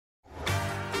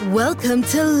Welcome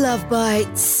to Love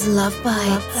Bites. Love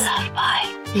Bites. Love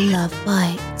Bites. Love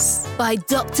Bites. By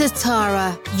Dr.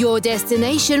 Tara, your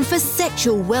destination for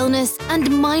sexual wellness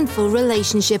and mindful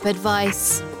relationship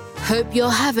advice. Hope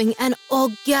you're having an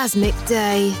orgasmic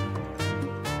day.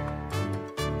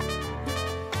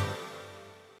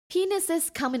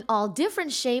 Penises come in all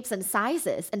different shapes and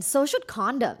sizes, and so should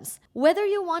condoms. Whether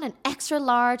you want an extra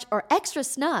large or extra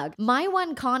snug, My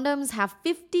One condoms have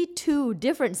 52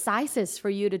 different sizes for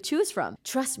you to choose from.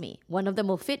 Trust me, one of them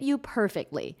will fit you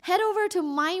perfectly. Head over to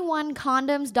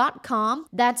myonecondoms.com,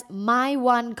 that's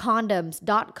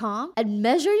myonecondoms.com, and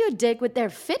measure your dick with their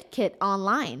fit kit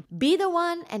online. Be the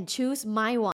one and choose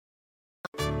My One.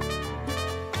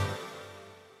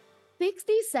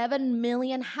 67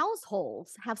 million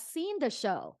households have seen the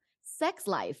show Sex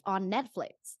Life on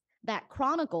Netflix that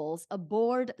chronicles a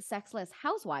bored, sexless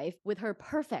housewife with her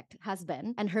perfect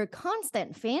husband and her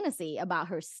constant fantasy about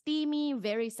her steamy,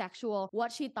 very sexual,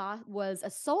 what she thought was a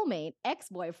soulmate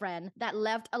ex-boyfriend that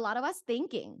left a lot of us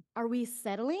thinking, are we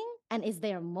settling? And is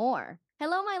there more?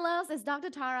 Hello, my loves. It's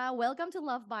Dr. Tara. Welcome to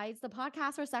Love Bites, the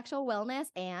podcast for sexual wellness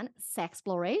and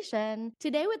sexploration.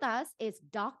 Today with us is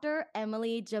Dr.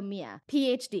 Emily Jamia,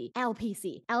 PhD,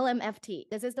 LPC, LMFT.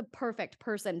 This is the perfect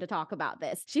person to talk about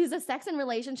this. She's a sex and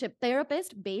relationship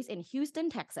therapist based in Houston,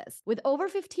 Texas. With over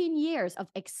 15 years of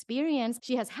experience,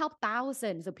 she has helped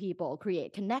thousands of people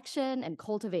create connection and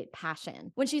cultivate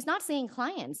passion. When she's not seeing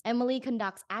clients, Emily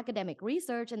conducts academic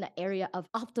research in the area of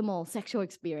optimal sexual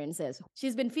experiences.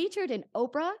 She's been featured in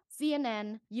Oprah,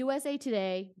 CNN, USA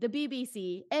Today, the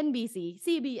BBC, NBC,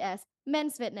 CBS,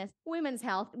 Men's Fitness, Women's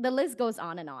Health, the list goes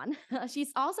on and on.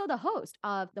 She's also the host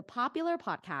of the popular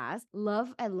podcast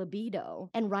Love and Libido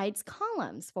and writes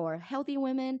columns for Healthy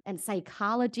Women and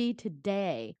Psychology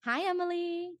Today. Hi,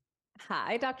 Emily.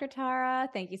 Hi, Dr. Tara.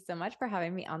 Thank you so much for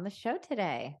having me on the show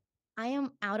today. I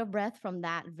am out of breath from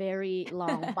that very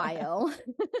long bio.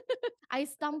 I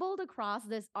stumbled across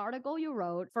this article you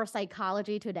wrote for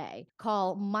Psychology Today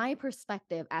called My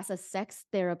Perspective as a Sex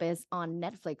Therapist on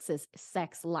Netflix's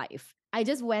Sex Life. I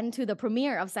just went to the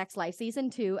premiere of Sex Life Season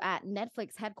 2 at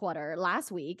Netflix headquarters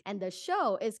last week, and the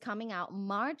show is coming out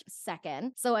March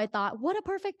 2nd. So I thought, what a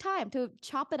perfect time to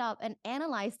chop it up and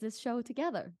analyze this show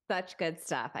together. Such good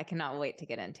stuff. I cannot wait to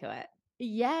get into it.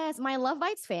 Yes, my Love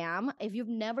Bites fam, if you've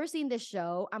never seen this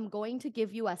show, I'm going to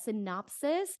give you a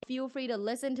synopsis. Feel free to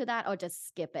listen to that or just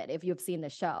skip it if you've seen the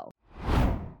show.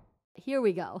 Here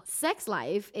we go. Sex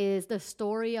Life is the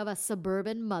story of a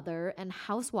suburban mother and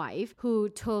housewife who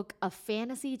took a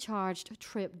fantasy-charged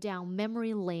trip down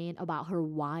memory lane about her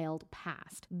wild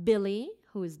past. Billy,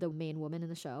 who is the main woman in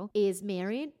the show, is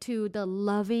married to the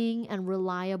loving and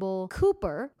reliable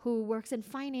Cooper, who works in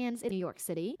finance in New York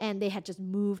City, and they had just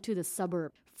moved to the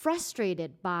suburb.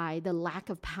 Frustrated by the lack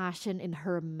of passion in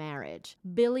her marriage,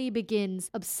 Billy begins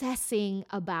obsessing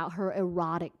about her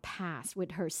erotic past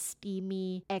with her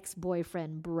steamy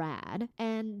ex-boyfriend Brad,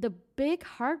 and the big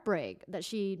heartbreak that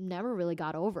she never really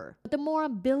got over. But the more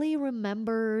Billy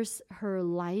remembers her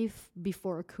life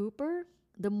before Cooper,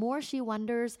 the more she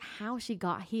wonders how she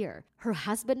got here. Her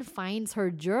husband finds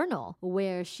her journal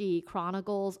where she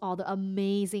chronicles all the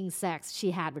amazing sex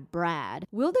she had with Brad.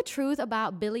 Will the truth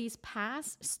about Billy's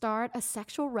past start a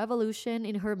sexual revolution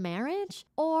in her marriage,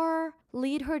 or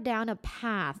lead her down a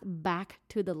path back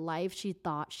to the life she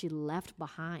thought she left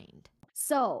behind?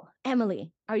 So,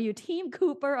 Emily, are you Team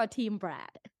Cooper or Team Brad?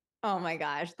 Oh my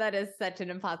gosh, that is such an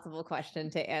impossible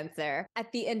question to answer.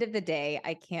 At the end of the day,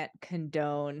 I can't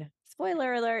condone,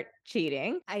 spoiler alert,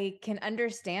 cheating. I can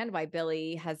understand why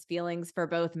Billy has feelings for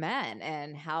both men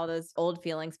and how those old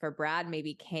feelings for Brad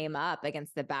maybe came up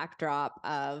against the backdrop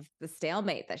of the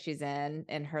stalemate that she's in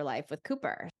her life with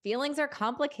Cooper. Feelings are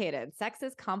complicated. Sex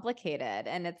is complicated,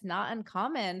 and it's not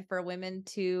uncommon for women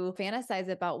to fantasize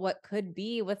about what could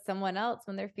be with someone else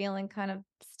when they're feeling kind of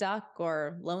stuck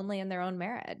or lonely in their own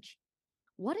marriage.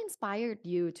 What inspired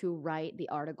you to write the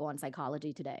article on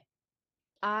Psychology Today?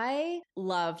 I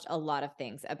loved a lot of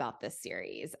things about this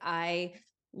series. I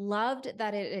loved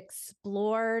that it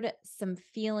explored some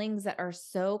feelings that are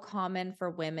so common for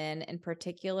women, in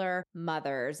particular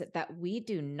mothers, that we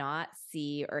do not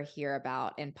see or hear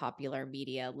about in popular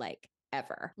media like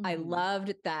ever. I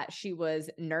loved that she was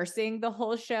nursing the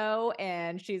whole show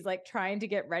and she's like trying to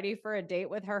get ready for a date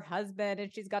with her husband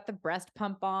and she's got the breast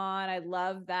pump on. I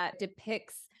love that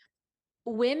depicts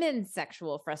women's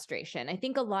sexual frustration. I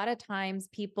think a lot of times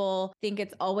people think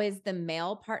it's always the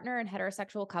male partner in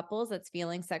heterosexual couples that's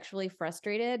feeling sexually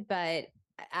frustrated, but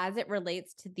as it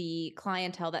relates to the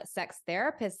clientele that sex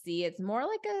therapists see, it's more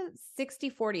like a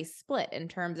 60-40 split in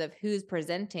terms of who's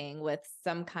presenting with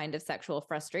some kind of sexual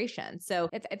frustration. So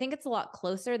I think it's a lot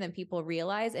closer than people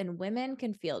realize, and women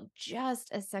can feel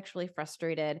just as sexually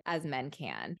frustrated as men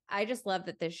can. I just love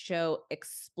that this show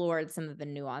explored some of the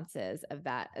nuances of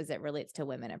that as it relates to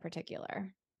women in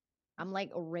particular. I'm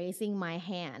like raising my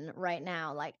hand right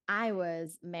now. Like, I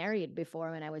was married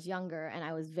before when I was younger and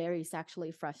I was very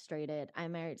sexually frustrated. I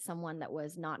married someone that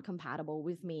was not compatible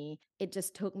with me. It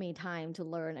just took me time to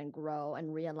learn and grow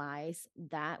and realize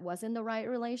that wasn't the right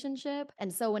relationship.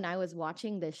 And so when I was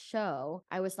watching this show,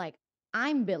 I was like,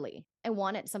 I'm Billy. I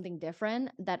wanted something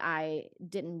different that I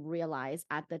didn't realize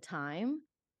at the time.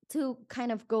 To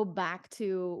kind of go back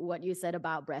to what you said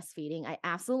about breastfeeding, I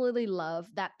absolutely love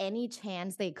that any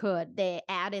chance they could, they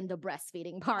add in the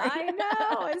breastfeeding part. I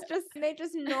know. It's just, they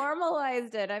just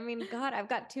normalized it. I mean, God, I've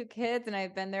got 2 kids and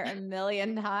I've been there a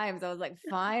million times. I was like,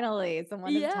 finally,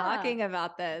 someone is Yeah. talking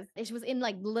about this. She was in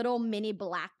like little mini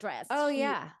black dress. Oh, She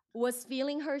yeah. was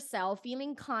feeling herself,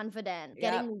 feeling confident,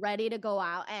 Yep. getting ready to go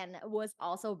out, and was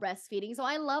also breastfeeding. So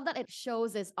I love that it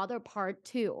shows this other part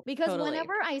too. Because Totally.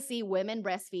 whenever I see women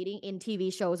breastfeeding in TV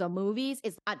shows or movies,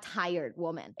 it's a tired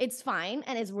woman. It's fine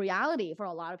and it's reality for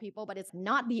a lot of people, but it's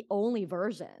not the only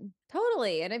version.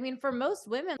 Totally. And I mean, for most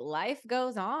women, life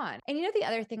goes on. And you know, the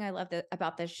other thing I love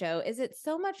about this show is it's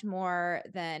so much more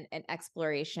than an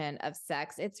exploration of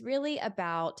sex. It's really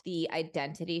about the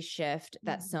identity shift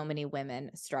that so many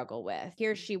women struggle with.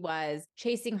 Here she was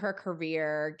chasing her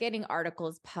career, getting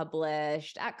articles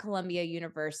published at Columbia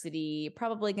University,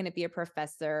 probably going to be a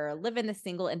professor, living the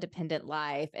single independent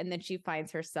life. And then she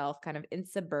finds herself kind of in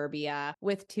suburbia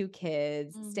with 2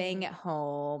 kids, staying at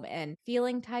home and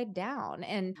feeling tied down.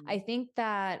 And I think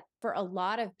that for a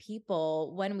lot of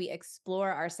people, when we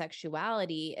explore our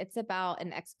sexuality, it's about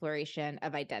an exploration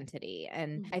of identity.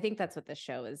 And I think that's what the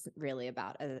show is really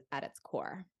about at its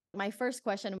core. My first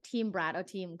question, Team Brad or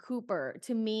Team Cooper,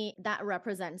 to me, that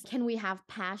represents, can we have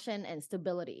passion and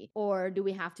stability? Or do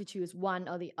we have to choose one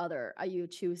or the other? Are you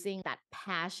choosing that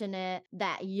passionate,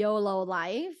 that YOLO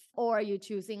life? Or are you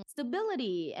choosing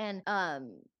stability? And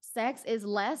sex is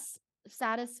less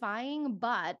satisfying,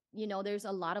 but there's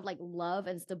a lot of like love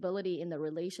and stability in the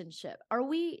relationship. Are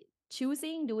we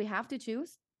choosing? Do we have to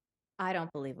choose? I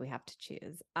don't believe we have to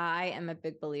choose. I am a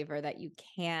big believer that you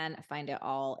can find it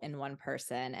all in one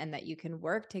person and that you can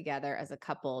work together as a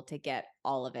couple to get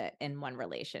all of it in one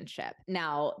relationship.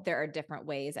 Now, there are different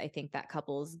ways I think that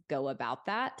couples go about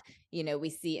that. You know, we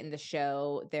see in the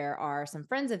show, there are some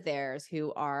friends of theirs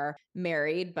who are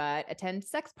married, but attend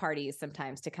sex parties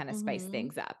sometimes to kind of spice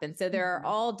things up. And so there are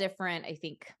all different, I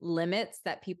think, limits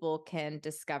that people can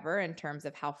discover in terms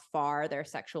of how far their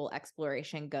sexual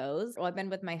exploration goes. Well, I've been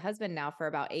with my husband now for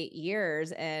about 8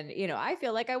 years, and, I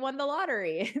feel like I won the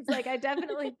lottery. It's like, I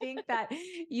definitely think that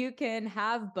you can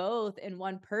have both in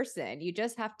one person. You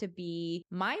just have to be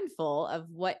mindful of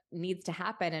what needs to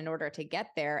happen in order to get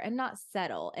there and not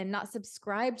settle and not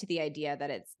subscribe to the idea that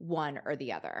it's one or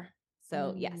the other.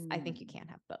 So yes, I think you can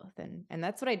have both. And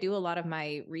that's what I do a lot of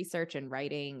my research and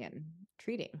writing and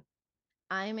treating.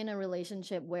 I'm in a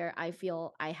relationship where I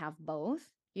feel I have both.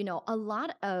 A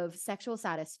lot of sexual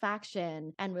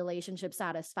satisfaction and relationship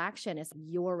satisfaction is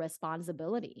your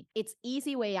responsibility. It's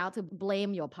easy way out to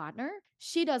blame your partner.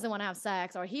 She doesn't want to have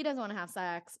sex or he doesn't want to have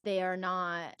sex. They are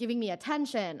not giving me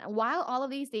attention. While all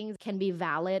of these things can be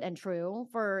valid and true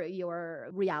for your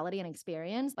reality and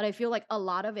experience, but I feel like a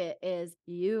lot of it is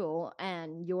you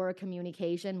and your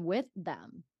communication with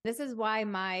them. This is why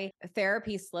my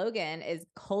therapy slogan is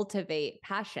cultivate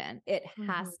passion. It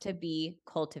has to be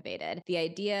cultivated. The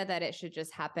idea that it should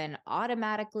just happen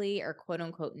automatically or quote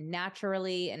unquote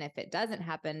naturally. And if it doesn't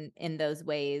happen in those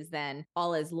ways, then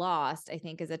all is lost, I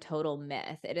think is a total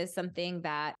myth. It is something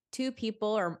that 2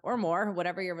 people or more,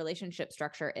 whatever your relationship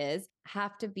structure is,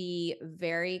 have to be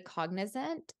very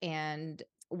cognizant and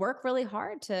work really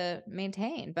hard to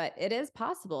maintain. But it is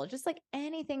possible, just like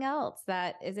anything else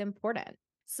that is important.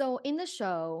 So in the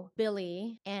show,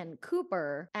 Billy and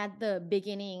Cooper at the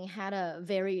beginning had a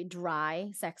very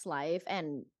dry sex life,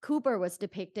 and Cooper was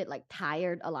depicted like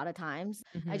tired a lot of times.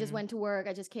 I just went to work,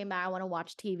 I just came back, I want to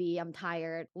watch TV, I'm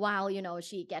tired. While,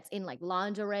 she gets in like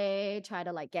lingerie, try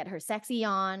to like get her sexy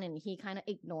on, and he kind of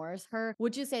ignores her.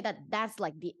 Would you say that that's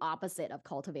like the opposite of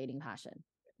cultivating passion?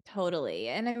 Totally.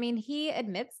 And I mean, he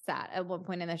admits that at one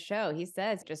point in the show. He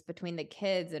says just between the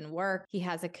kids and work, he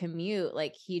has a commute.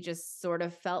 Like he just sort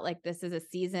of felt like this is a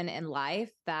season in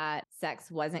life that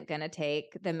sex wasn't going to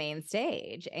take the main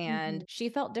stage. And she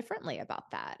felt differently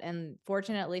about that. And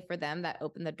fortunately for them, that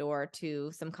opened the door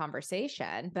to some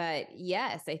conversation. But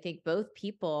yes, I think both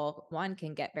people, one,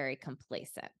 can get very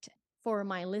complacent. For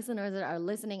my listeners that are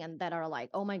listening and that are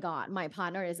like, oh my God, my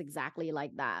partner is exactly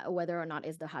like that, whether or not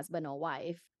it's the husband or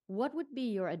wife, what would be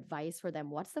your advice for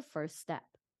them? What's the first step?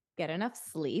 Get enough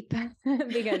sleep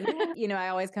because, I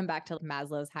always come back to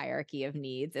Maslow's hierarchy of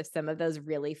needs. If some of those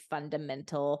really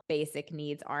fundamental basic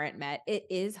needs aren't met, it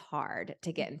is hard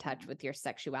to get in touch with your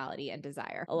sexuality and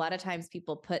desire. A lot of times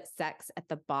people put sex at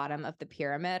the bottom of the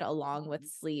pyramid along with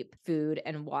sleep, food,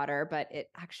 and water, but it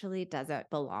actually doesn't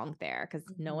belong there because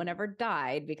no one ever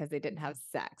died because they didn't have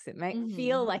sex. It might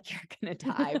feel like you're going to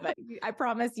die, but I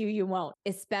promise you won't,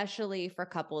 especially for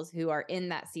couples who are in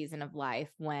that season of life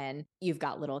when you've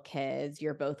got little kids,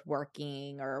 you're both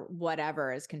working or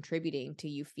whatever is contributing to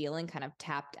you feeling kind of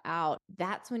tapped out.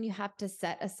 That's when you have to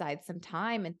set aside some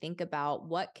time and think about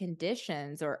what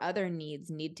conditions or other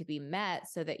needs need to be met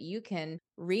so that you can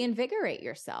reinvigorate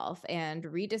yourself and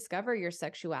rediscover your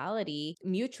sexuality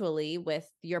mutually with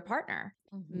your partner.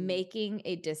 Making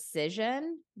a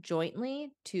decision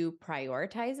jointly to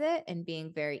prioritize it and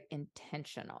being very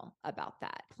intentional about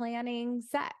that. Planning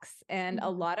sex. And a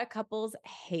lot of couples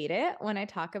hate it when I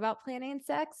talk about planning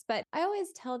sex, but I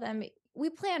always tell them we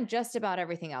plan just about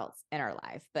everything else in our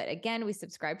life. But again, we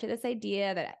subscribe to this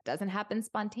idea that it doesn't happen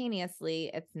spontaneously.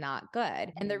 It's not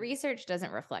good. And the research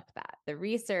doesn't reflect that. The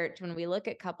research, when we look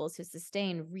at couples who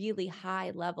sustain really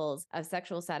high levels of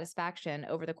sexual satisfaction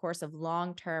over the course of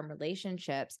long-term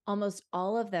relationships, almost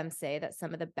all of them say that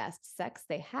some of the best sex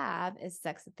they have is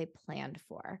sex that they planned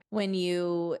for. When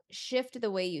you shift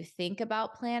the way you think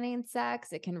about planning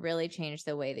sex, it can really change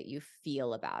the way that you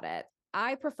feel about it.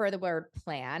 I prefer the word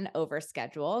plan over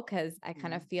schedule because I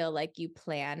kind of feel like you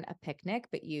plan a picnic,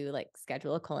 but you like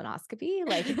schedule a colonoscopy.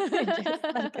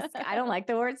 I don't like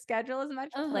the word schedule as much.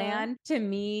 Plan to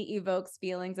me evokes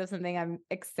feelings of something I'm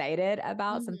excited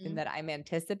about, something that I'm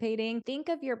anticipating. Think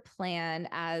of your plan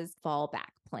as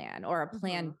fallback plan or a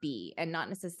plan B and not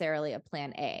necessarily a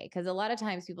plan A. Because a lot of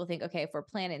times people think, okay, if we're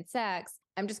planning sex,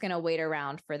 I'm just going to wait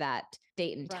around for that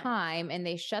date and time. And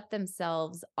they shut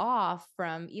themselves off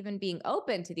from even being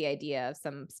open to the idea of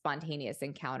some spontaneous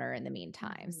encounter in the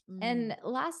meantime. And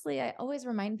lastly, I always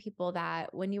remind people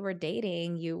that when you were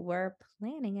dating, you were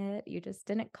planning it. You just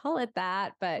didn't call it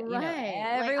that. But,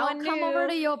 everyone I'll come over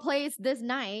to your place this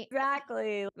night.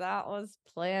 Exactly. That was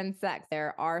planned sex.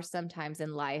 There are some times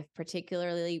in life,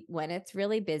 particularly when it's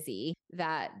really busy,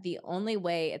 that the only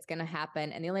way it's going to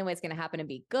happen and the only way it's going to happen and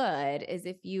be good is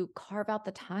if you carve out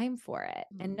the time for it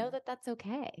and know that that's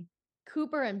okay.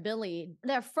 Cooper and Billy,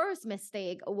 their first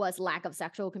mistake was lack of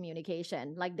sexual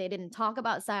communication. Like they didn't talk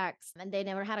about sex and they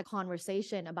never had a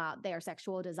conversation about their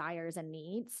sexual desires and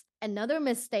needs. Another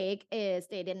mistake is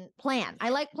they didn't plan. I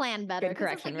like plan better. Good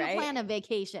correction, right? You plan a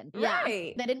vacation. Right.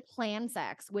 Yeah. They didn't plan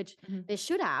sex, which they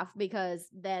should have because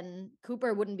then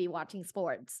Cooper wouldn't be watching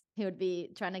sports. He would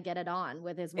be trying to get it on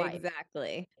with his wife.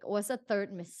 Exactly. What's the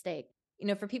third mistake?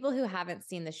 For people who haven't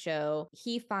seen the show,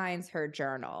 he finds her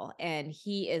journal and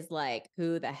he is like,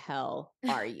 who the hell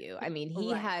are you? I mean,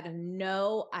 he had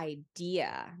no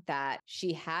idea that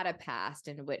she had a past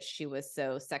in which she was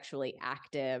so sexually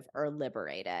active or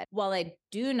liberated. While I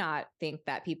do not think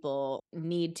that people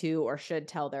need to or should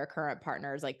tell their current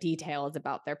partners like details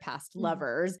about their past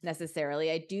lovers necessarily,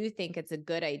 I do think it's a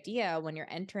good idea when you're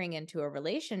entering into a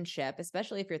relationship,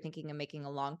 especially if you're thinking of making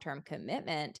a long-term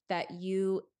commitment, that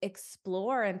you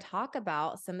explore and talk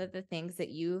about some of the things that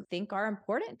you think are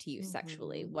important to you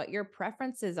sexually, what your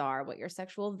preferences are, what your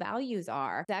sexual values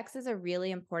are. Sex is a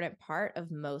really important part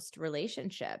of most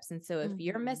relationships. And so if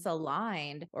you're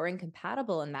misaligned or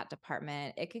incompatible in that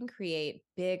department, it can create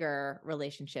bigger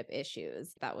relationship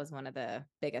issues. That was one of the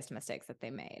biggest mistakes that they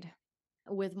made.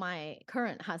 With my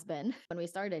current husband, when we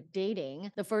started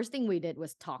dating, the first thing we did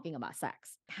was talking about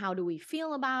sex. How do we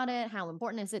feel about it? How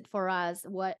important is it for us?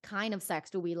 What kind of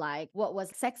sex do we like? What was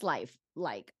sex life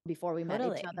like before we met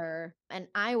each other? And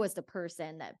I was the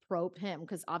person that probed him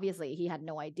because obviously he had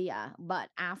no idea. But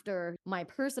after my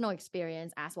personal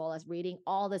experience, as well as reading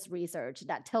all this research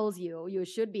that tells you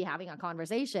should be having a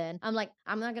conversation, I'm like,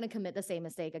 I'm not going to commit the same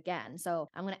mistake again. So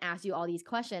I'm going to ask you all these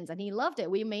questions. And he loved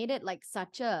it. We made it like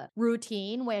such a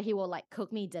routine where he will like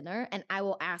cook me dinner and I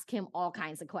will ask him all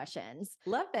kinds of questions.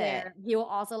 Love it. He will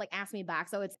also like ask me back.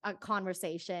 So it's a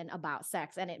conversation about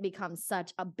sex and it becomes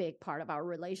such a big part of our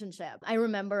relationship. I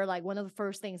remember like one of the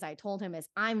first things I told him is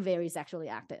I'm very sexually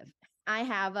active. I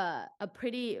have a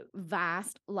pretty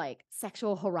vast like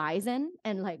sexual horizon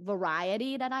and like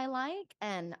variety that I like,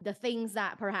 and the things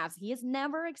that perhaps he has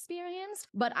never experienced,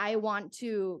 but I want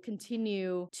to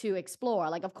continue to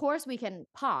explore. Like, of course, we can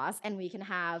pause and we can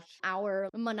have our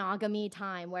monogamy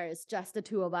time where it's just the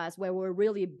two of us, where we're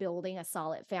really building a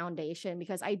solid foundation,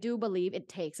 because I do believe it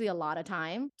takes a lot of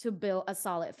time to build a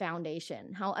solid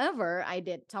foundation. However, I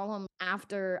did tell him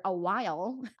after a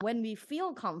while, when we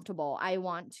feel comfortable, I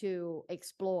want to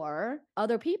explore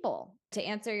other people. To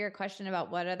answer your question about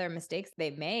what other mistakes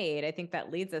they made, I think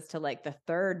that leads us to like the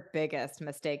third biggest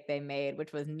mistake they made,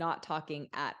 which was not talking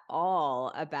at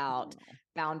all about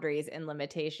boundaries and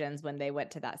limitations when they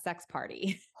went to that sex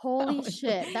party. Holy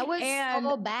shit. That was And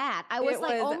so bad. I was it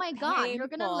like, was oh my God, you're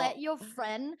going to let painful. your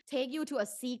friend take you to a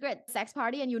secret sex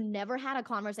party and you never had a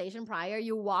conversation prior.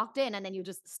 You walked in and then you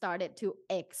just started to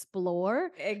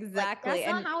explore. Like, Exactly. that's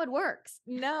not And how it works.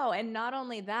 no, and not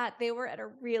only that, they were at a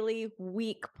really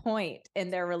weak point in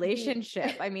their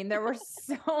relationship. I mean, there were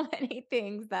so many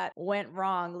things that went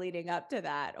wrong leading up to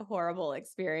that horrible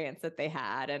experience that they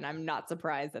had. And I'm not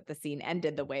surprised that the scene ended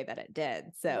the way that it did.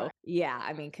 So, Right. yeah,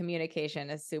 I mean, communication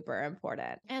is super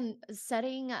important. And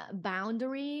setting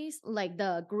boundaries like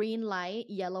the green light,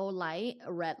 yellow light,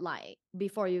 red light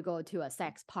before you go to a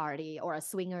sex party or a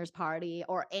swingers party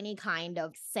or any kind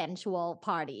of sensual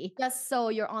party, just so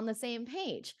you're on the same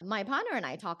page. My partner and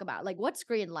I talk about like what's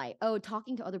green light? Oh,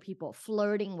 talking to other people,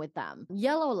 flirting with them.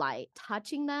 Yellow light,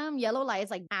 touching them. Yellow light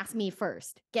is like ask me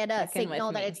first, get a Check in with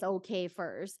signal that me. it's okay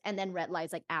first, and then red light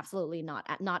is like absolutely not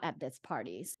at this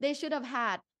parties. They should have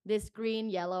had this green,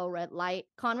 yellow, red light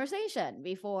conversation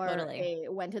before Totally. they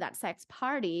went to that sex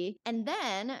party. And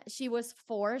then she was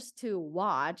forced to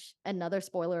watch, another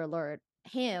spoiler alert,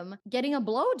 him getting a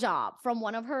blowjob from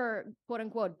one of her quote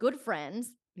unquote good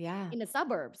friends Yeah. in the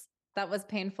suburbs. That was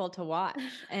painful to watch.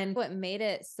 And what made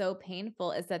it so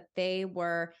painful is that they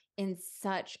were in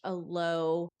such a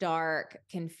low, dark,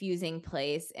 confusing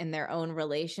place in their own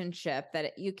relationship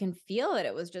that you can feel that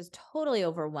it was just totally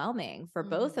overwhelming for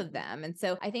both of them. And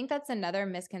so I think that's another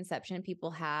misconception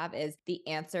people have is the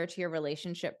answer to your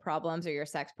relationship problems or your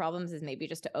sex problems is maybe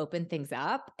just to open things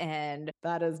up. And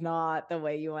that is not the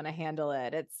way you want to handle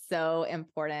it. It's so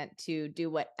important to do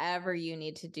whatever you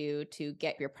need to do to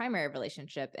get your primary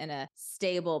relationship in a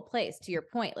stable place. To your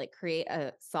point, like create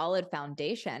a solid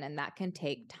foundation, and that can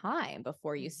take time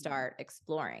before you start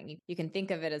exploring. You can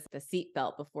think of it as the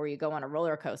seatbelt before you go on a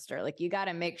roller coaster. Like you got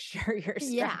to make sure you're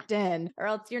strapped in, or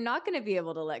else you're not going to be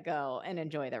able to let go and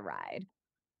enjoy the ride.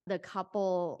 The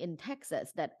couple in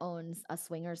Texas that owns a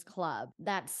swingers club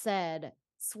that said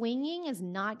swinging is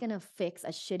not going to fix a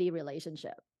shitty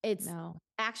relationship. It's No.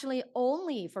 actually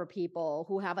only for people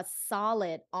who have a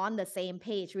solid on the same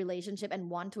page relationship and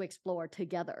want to explore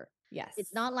together. Yes.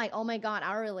 It's not like, oh my God,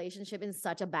 our relationship is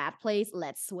such a bad place.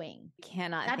 Let's swing.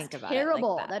 Cannot That's think about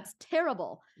terrible. it like that. That's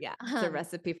terrible. Yeah. It's a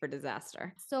recipe for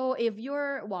disaster. So if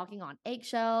you're walking on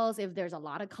eggshells, if there's a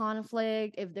lot of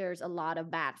conflict, if there's a lot of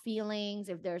bad feelings,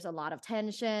 if there's a lot of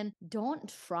tension,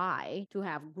 don't try to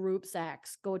have group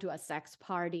sex, go to a sex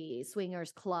party,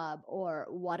 swingers club, or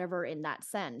whatever in that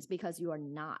sense, because you are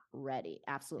not ready.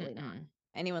 Absolutely not.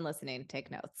 Anyone listening,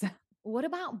 take notes. What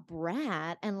about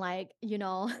Brad and like,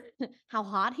 how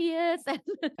hot he is and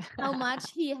how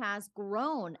much he has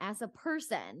grown as a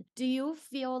person? Do you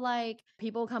feel like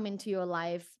people come into your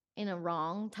life in a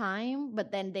wrong time,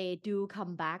 but then they do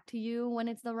come back to you when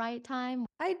it's the right time?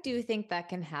 I do think that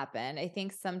can happen. I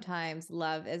think sometimes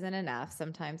love isn't enough.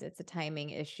 Sometimes it's a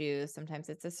timing issue. Sometimes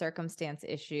it's a circumstance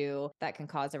issue that can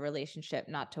cause a relationship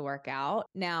not to work out.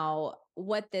 Now,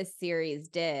 what this series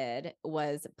did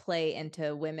was play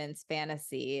into women's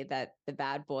fantasy that the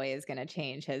bad boy is going to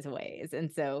change his ways.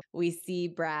 And so we see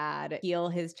Brad heal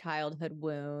his childhood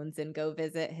wounds and go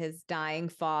visit his dying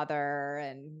father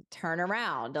and turn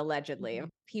around, allegedly.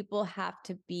 People have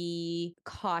to be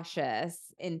cautious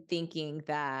in thinking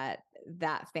that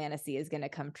that fantasy is going to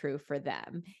come true for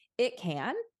them. It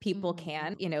can. People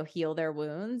can, heal their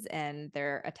wounds and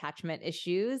their attachment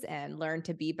issues and learn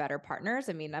to be better partners.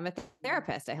 I mean, I'm a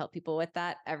therapist. I help people with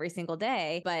that every single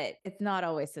day, but it's not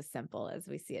always so simple as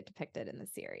we see it depicted in the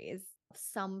series.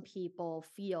 Some people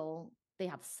feel they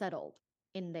have settled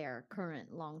in their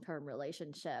current long-term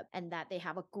relationship and that they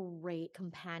have a great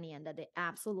companion that they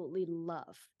absolutely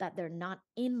love, that they're not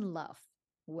in love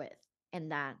with,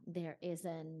 and that there is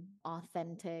an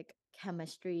authentic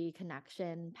chemistry,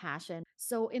 connection, passion.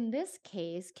 So in this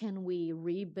case, can we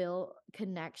rebuild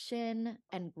connection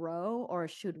and grow, or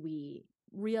should we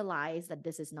realize that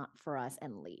this is not for us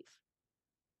and leave?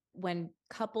 when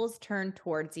couples turn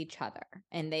towards each other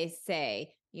and they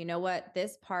say, you know what,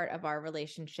 this part of our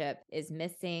relationship is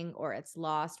missing or it's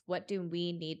lost. What do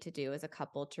we need to do as a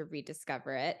couple to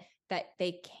rediscover it? That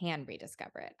they can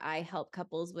rediscover it. I help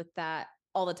couples with that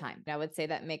all the time. I would say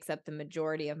that makes up the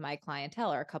majority of my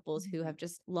clientele are couples who have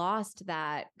just lost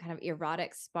that kind of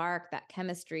erotic spark, that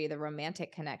chemistry, the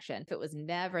romantic connection. If it was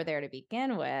never there to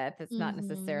begin with, it's not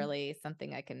necessarily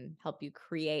something I can help you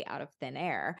create out of thin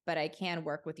air, but I can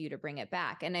work with you to bring it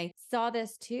back. And I saw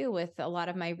this too with a lot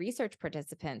of my research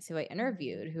participants who I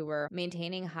interviewed who were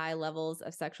maintaining high levels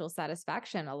of sexual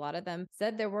satisfaction. A lot of them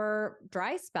said there were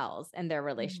dry spells in their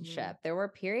relationship. There were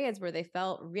periods where they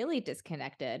felt really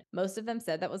disconnected. Most of them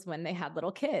said that was when they had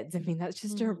little kids. I mean, that's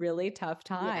just a really tough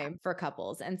time for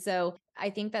couples. And so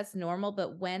I think that's normal.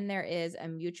 But when there is a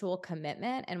mutual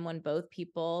commitment and when both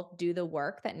people do the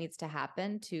work that needs to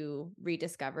happen to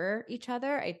rediscover each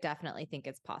other, I definitely think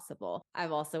it's possible.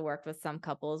 I've also worked with some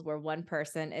couples where one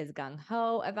person is gung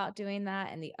ho about doing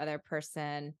that and the other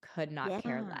person could not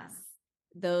care less.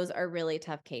 Those are really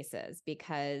tough cases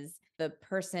because the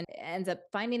person ends up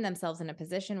finding themselves in a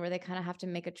position where they kind of have to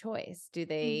make a choice. Do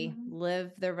they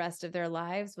live the rest of their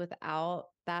lives without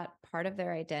that part of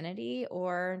their identity,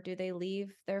 or do they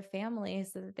leave their family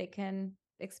so that they can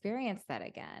experience that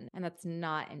again? And that's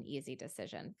not an easy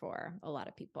decision for a lot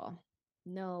of people.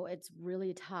 No, it's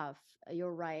really tough.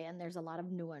 You're right. And there's a lot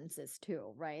of nuances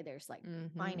too, right? There's like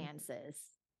finances,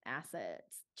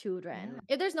 assets, children.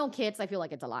 If there's no kids, I feel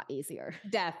like it's a lot easier.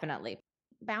 Definitely.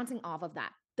 Bouncing off of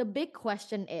that, the big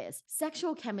question is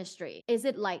sexual chemistry. Is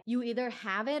it like you either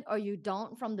have it or you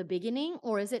don't from the beginning?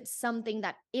 Or is it something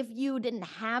that if you didn't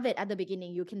have it at the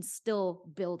beginning, you can still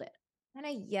build it? Kind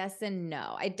of yes and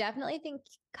no. I definitely think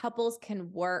couples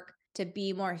can work to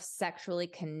be more sexually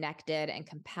connected and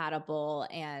compatible.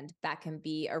 And that can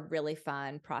be a really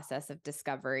fun process of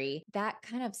discovery. That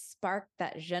kind of spark,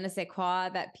 that je ne sais quoi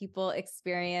that people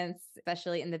experience,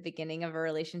 especially in the beginning of a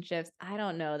relationship, I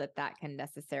don't know that that can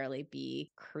necessarily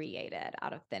be created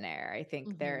out of thin air. I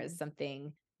think there is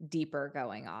something deeper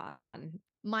going on.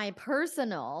 My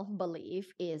personal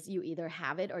belief is you either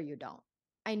have it or you don't.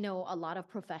 I know a lot of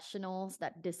professionals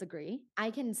that disagree. I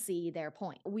can see their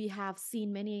point. We have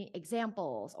seen many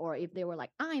examples, or if they were like,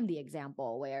 I'm the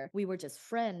example, where we were just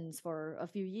friends for a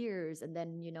few years and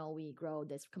then, we grow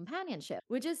this companionship,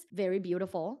 which is very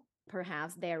beautiful.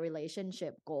 Perhaps their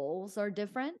relationship goals are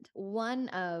different. One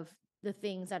of the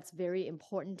things that's very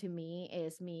important to me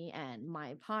is me and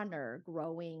my partner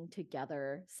growing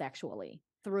together sexually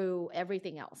through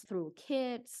everything else, through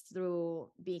kids, through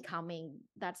becoming.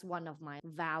 That's one of my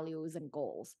values and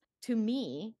goals. To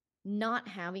me, not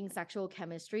having sexual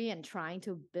chemistry and trying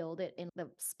to build it in the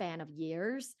span of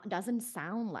years doesn't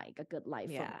sound like a good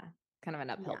life for me. Kind of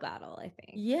an uphill battle, I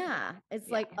think. Yeah. It's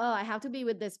like, oh, I have to be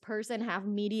with this person, have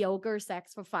mediocre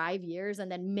sex for 5 years,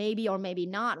 and then maybe or maybe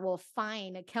not we'll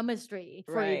find a chemistry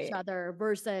for each other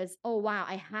versus, oh, wow,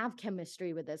 I have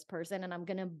chemistry with this person and I'm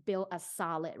going to build a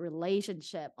solid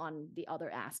relationship on the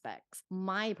other aspects.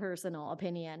 My personal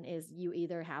opinion is you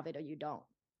either have it or you don't.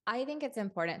 I think it's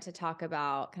important to talk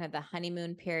about kind of the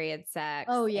honeymoon period sex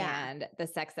and the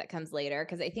sex that comes later.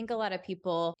 Because I think a lot of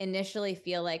people initially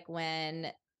feel like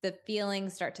when the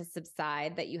feelings start to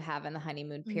subside that you have in the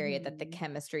honeymoon period, that the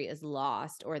chemistry is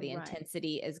lost or the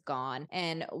intensity is gone.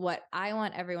 And what I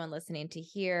want everyone listening to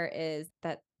hear is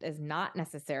that is not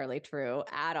necessarily true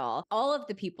at all. All of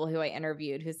the people who I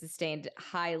interviewed who sustained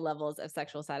high levels of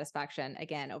sexual satisfaction,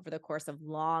 again, over the course of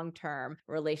long-term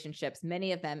relationships,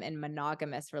 many of them in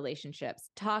monogamous relationships,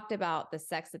 talked about the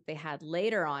sex that they had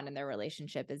later on in their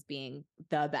relationship as being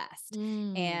the best.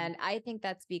 And I think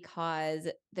that's because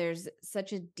there's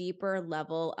such a deeper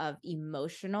level of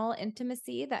emotional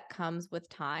intimacy that comes with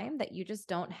time that you just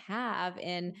don't have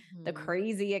in the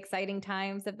crazy exciting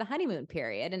times of the honeymoon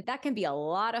period. And that can be a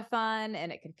lot of fun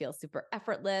and it can feel super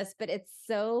effortless, but it's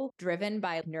so driven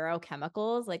by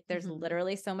neurochemicals. Like there's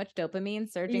literally so much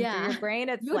dopamine surging through your brain.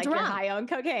 It's like you're high on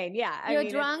cocaine. Yeah. You're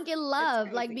drunk in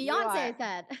love, like Beyonce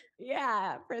said.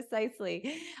 Yeah,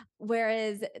 precisely.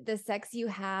 Whereas the sex you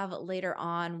have later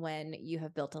on when you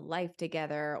have built a life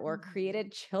together or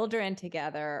created children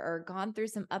together or gone through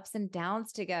some ups and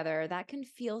downs together, that can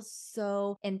feel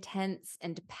so intense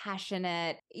and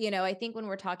passionate. I think when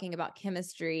we're talking about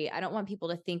chemistry, I don't want people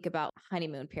to think about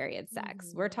honeymoon period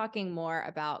sex. We're talking more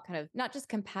about kind of not just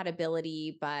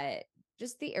compatibility, but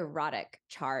just the erotic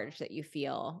charge that you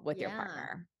feel with your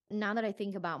partner. Now that I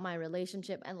think about my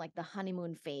relationship and like the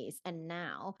honeymoon phase and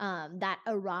now, that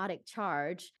erotic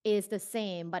charge is the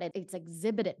same, but it's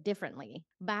exhibited differently.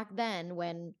 Back then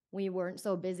when we weren't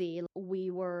so busy.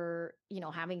 We were,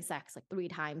 having sex like 3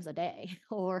 times a day.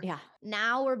 Or Yeah.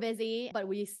 now we're busy, but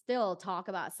we still talk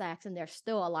about sex and there's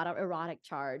still a lot of erotic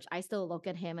charge. I still look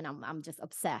at him and I'm just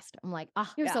obsessed. I'm like, oh,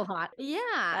 you're so Yeah. hot. Yeah.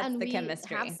 That's And the we have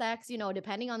chemistry. sex,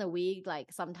 depending on the week,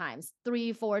 like sometimes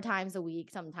 3, 4 times a week,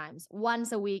 sometimes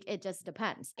once a week. It just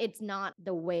depends. It's not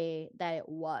the way that it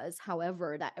was.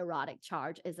 However, that erotic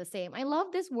charge is the same. I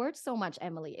love this word so much,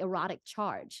 Emily, erotic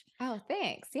charge. Oh,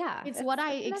 thanks. Yeah. It's what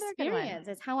I That's another good one. experience.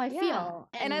 It's how I Yeah. feel.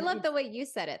 And I love it's the way you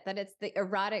said it, that it's the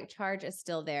erotic charge is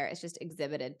still there. It's just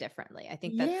exhibited differently. I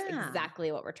think that's Yeah.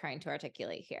 exactly what we're trying to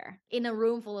articulate here. In a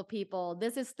room full of people,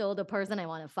 this is still the person I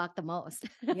want to fuck the most.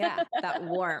 Yeah. That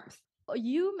warmth.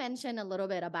 You mentioned a little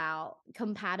bit about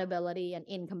compatibility and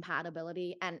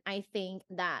incompatibility. And I think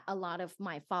that a lot of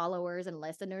my followers and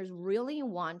listeners really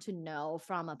want to know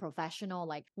from a professional,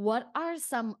 like, what are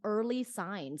some early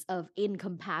signs of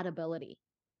incompatibility?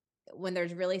 When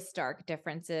there's really stark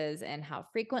differences in how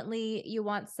frequently you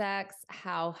want sex,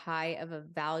 how high of a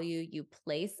value you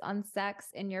place on sex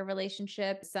in your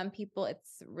relationship. Some people,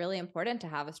 it's really important to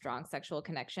have a strong sexual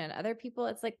connection. Other people,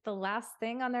 it's like the last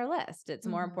thing on their list. It's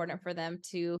more important for them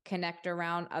to connect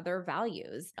around other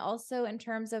values. Also, in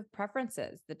terms of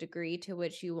preferences, the degree to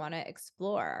which you want to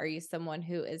explore. Are you someone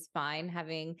who is fine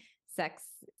having sex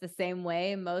the same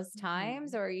way most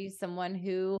times? Or are you someone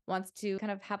who wants to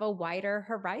kind of have a wider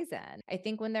horizon? I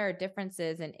think when there are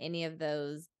differences in any of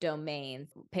those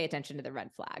domains, pay attention to the red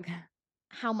flag.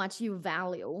 How much you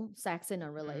value sex in a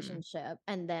relationship,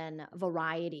 and then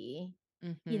variety,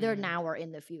 either Mhm. now or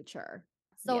in the future.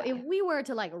 So if Yeah. we were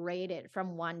to like rate it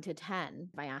from 1 to 10,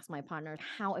 if I ask my partner,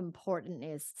 how important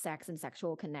is sex and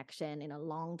sexual connection in a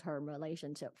long-term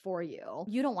relationship for you?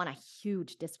 You don't want a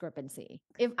huge discrepancy.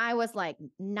 If I was like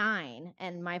 9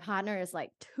 and my partner is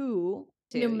like 2,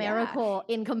 Yeah. numerical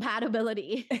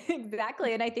incompatibility.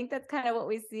 Exactly. And I think that's kind of what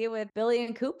we see with Billy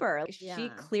and Cooper. She Yeah.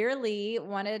 clearly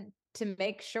wanted to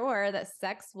make sure that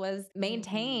sex was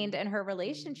maintained in her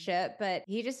relationship, but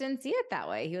he just didn't see it that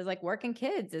way. He was like, working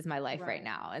kids is my life right Right.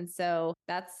 now. And so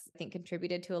that's, I think,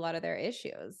 contributed to a lot of their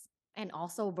issues And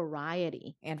also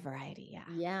variety. and variety. Yeah.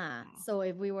 Yeah. Wow. So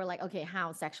if we were like, okay,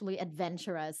 how sexually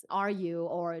adventurous are you,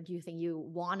 or do you think you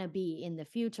want to be in the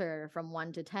future from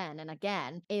 1 to 10? And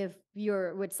again, if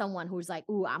you're with someone who's like,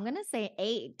 ooh, I'm going to say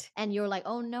 8, and you're like,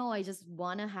 oh no, I just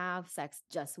want to have sex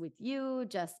just with you,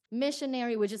 just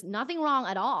missionary, which is nothing wrong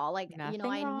at all. Like, Nothing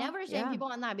I wrong. never shame Yeah. people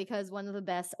on that, because one of the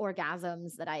best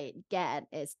orgasms that I get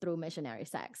is through missionary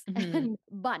sex. Mhm.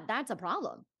 But that's a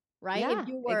problem. Right? Yeah, If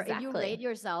you exactly. rate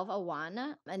yourself a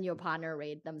 1 and your partner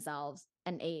rate themselves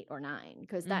an 8 or 9,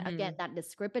 because that, again, Mhm. that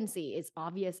discrepancy is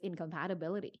obvious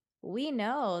incompatibility. We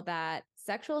know that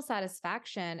sexual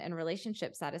satisfaction and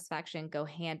relationship satisfaction go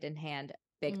hand in hand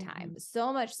big time.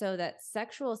 So much so that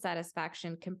sexual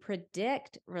satisfaction can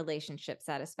predict relationship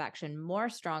satisfaction more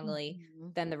strongly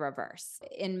than the reverse.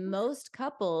 In most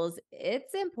couples,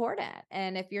 it's important.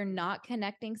 And if you're not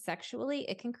connecting sexually,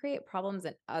 it can create problems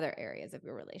in other areas of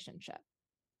your relationship.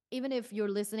 Even if you're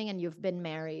listening and you've been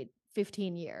married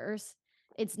 15 years,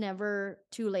 it's never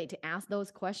too late to ask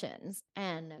those questions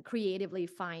and creatively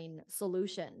find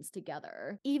solutions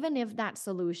together, even if that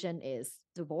solution is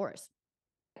divorce.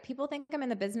 People think I'm in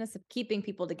the business of keeping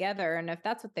people together. And if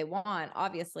that's what they want,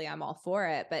 obviously I'm all for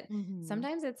it. But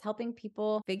sometimes it's helping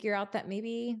people figure out that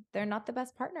maybe they're not the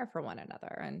best partner for one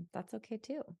another. And that's okay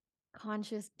too.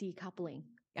 Conscious decoupling.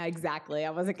 Exactly. I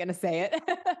wasn't going to say it.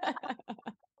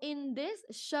 In this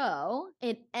show,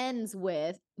 it ends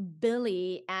with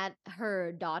Billy at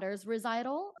her daughter's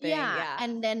recital. Yeah.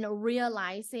 And then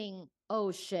realizing,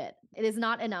 oh shit, it is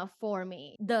not enough for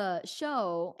me. The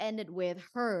show ended with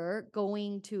her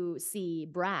going to see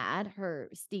Brad, her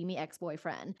steamy ex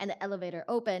boyfriend, and the elevator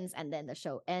opens, and then the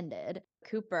show ended.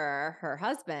 Cooper, her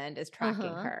husband, is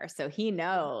tracking her. So he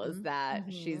knows that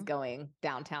she's going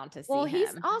downtown to see Well, he's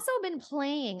him. also been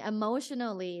playing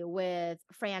emotionally with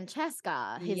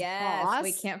Francesca, his Yes, boss.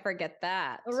 we can't forget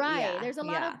that. Right. Yeah, There's a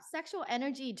lot yeah. of sexual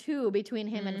energy too between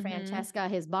him and Francesca,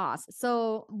 his boss.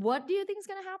 So, what do you think is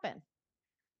going to happen?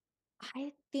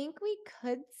 I think we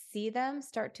could see them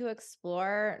start to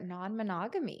explore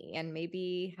non-monogamy and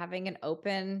maybe having an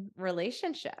open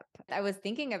relationship. I was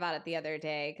thinking about it the other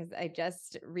day because I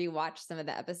just rewatched some of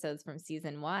the episodes from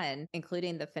season 1,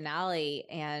 including the finale.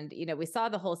 And, we saw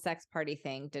the whole sex party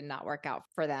thing did not work out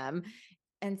for them.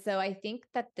 And so I think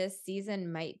that this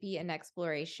season might be an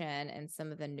exploration in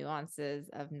some of the nuances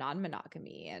of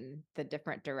non-monogamy and the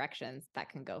different directions that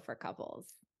can go for couples.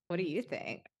 What do you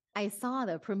think? I saw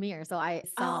the premiere, so I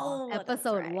saw Oh, that's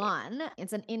episode right. 1.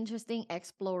 It's an interesting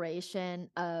exploration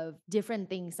of different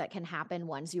things that can happen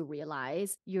once you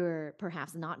realize you're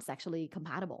perhaps not sexually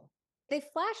compatible. They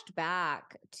flashed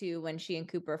back to when she and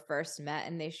Cooper first met,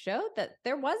 and they showed that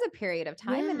there was a period of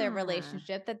time in their Yeah.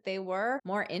 relationship that they were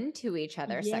more into each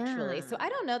other sexually. So I Yeah.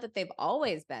 don't know that they've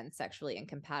always been sexually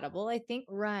incompatible. I think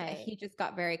that Right. he just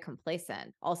got very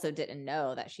complacent. Also didn't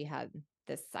know that she had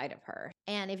this side of her.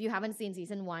 And if you haven't seen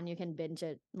season 1, you can binge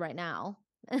it right now.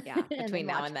 Yeah, And then between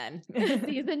now watch and then.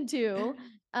 season 2.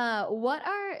 What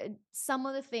are some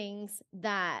of the things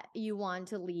that you want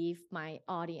to leave my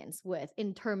audience with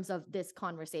in terms of this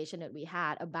conversation that we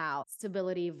had about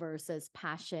stability versus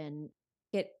passion?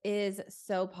 It is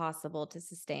so possible to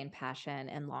sustain passion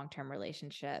in long-term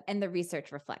relationship. And the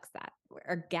research reflects that.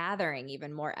 We're gathering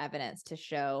even more evidence to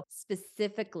show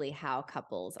specifically how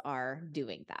couples are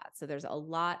doing that. So there's a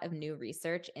lot of new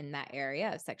research in that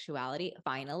area of sexuality,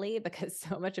 finally, because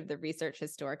so much of the research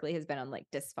historically has been on like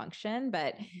dysfunction.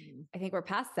 But I think we're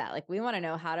past that. Like, we want to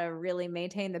know how to really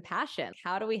maintain the passion.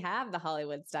 How do we have the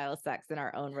Hollywood style sex in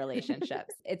our own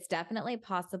relationships? It's definitely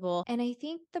possible. And I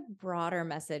think the broader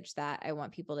message that I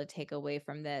want people to take away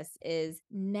from this is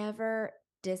never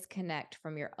disconnect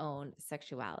from your own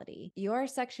sexuality. Your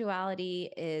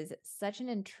sexuality is such an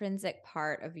intrinsic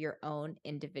part of your own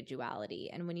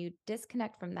individuality. And when you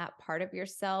disconnect from that part of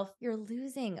yourself, you're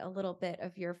losing a little bit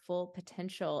of your full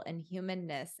potential and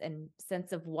humanness and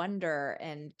sense of wonder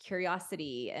and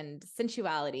curiosity and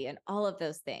sensuality and all of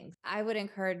those things. I would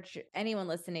encourage anyone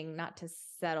listening not to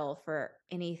settle for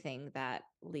anything that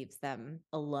leaves them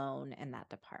alone in that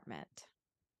department.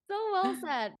 So well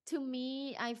said. To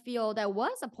me, I feel there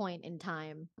was a point in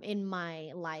time in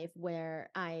my life where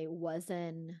I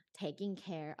wasn't taking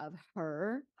care of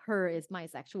her. Her is my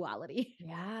sexuality.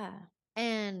 Yeah.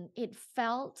 And it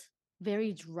felt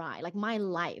very dry. Like my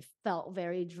life felt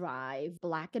very dry,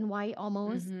 black and white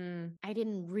almost. I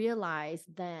didn't realize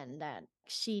then that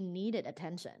she needed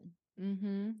attention.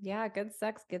 Yeah, good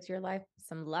sex gives your life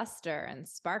some luster and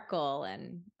sparkle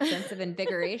and sense of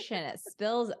invigoration. It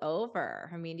spills over.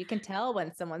 I mean, you can tell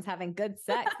when someone's having good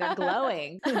sex, they're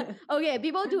glowing. Okay,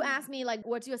 people do ask me like,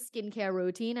 what's your skincare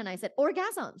routine? And I said,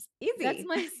 orgasms. Easy. That's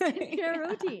my skincare Yeah.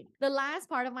 routine. The last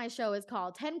part of my show is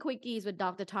called 10 Quickies with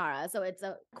Dr. Tara. So it's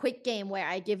a quick game where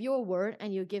I give you a word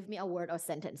and you give me a word or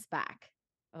sentence back.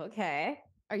 Okay.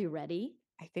 Are you ready?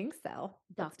 I think so.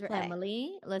 Let's Dr. play.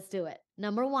 Emily, let's do it.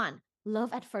 Number 1,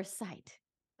 love at first sight.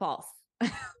 False.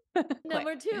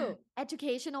 Number Quick. 2,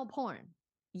 educational porn.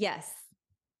 Yes.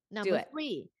 Number it.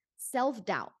 3,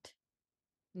 self-doubt.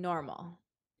 Normal.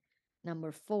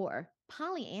 Number 4,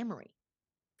 polyamory.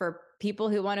 For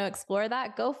people who want to explore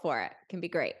that, go for it. Can be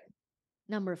great.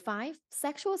 Number 5,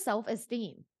 sexual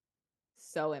self-esteem.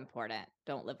 So important.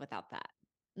 Don't live without that.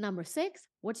 Number 6,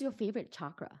 what's your favorite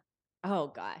chakra?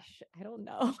 Oh gosh, I don't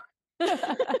know.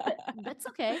 That's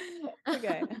okay.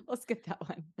 Okay, we'll skip that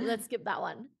one. Let's skip that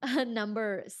one.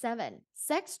 Number 7,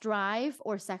 sex drive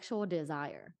or sexual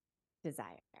desire.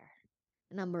 Desire.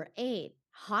 Number 8,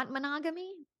 hot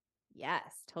monogamy. Yes,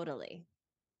 totally.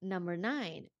 Number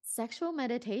 9, sexual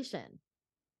meditation.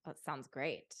 That sounds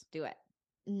great. Do it.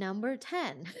 Number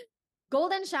 10,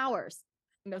 golden showers.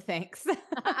 No thanks.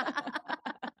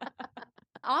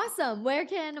 Awesome. Where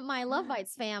can my Love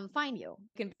Bites fam find you? You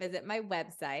can visit my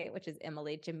website, which is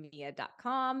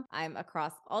emilyjamia.com. I'm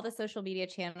across all the social media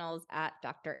channels at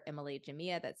Dr. Emily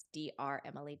Jamia. That's Dr.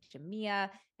 Emily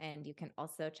Jamia. And you can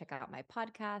also check out my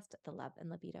podcast, the Love and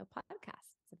Libido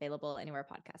Podcast. It's available anywhere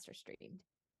podcasts are streamed.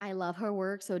 I love her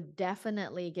work, so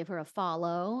definitely give her a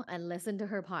follow and listen to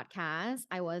her podcast.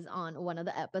 I was on one of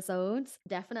the episodes.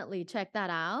 Definitely check that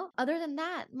out. Other than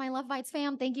that, my Love Bites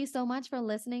fam, thank you so much for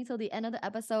listening till the end of the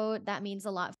episode. That means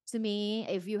a lot to me.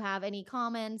 If you have any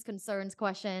comments, concerns,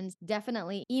 questions,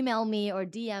 definitely email me or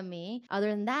DM me.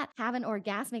 Other than that, have an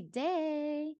orgasmic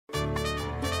day.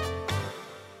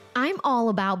 I'm all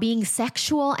about being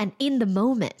sexual and in the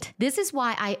moment. This is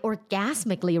why I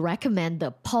orgasmically recommend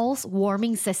the Pulse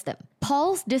Warming System.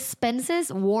 Pulse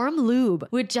dispenses warm lube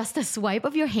with just a swipe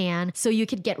of your hand so you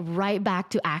can get right back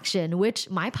to action, which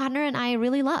my partner and I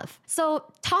really love. So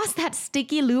toss that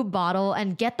sticky lube bottle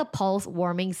and get the Pulse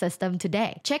Warming System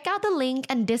today. Check out the link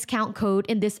and discount code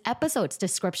in this episode's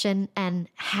description and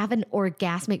have an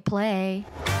orgasmic play.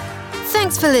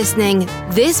 Thanks for listening.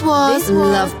 This was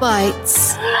Love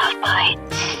Bites. Love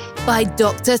Bites. By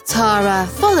Dr. Tara.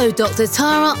 Follow Dr.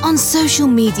 Tara on social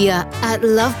media at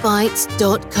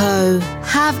lovebites.co.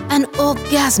 Have an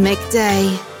orgasmic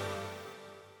day.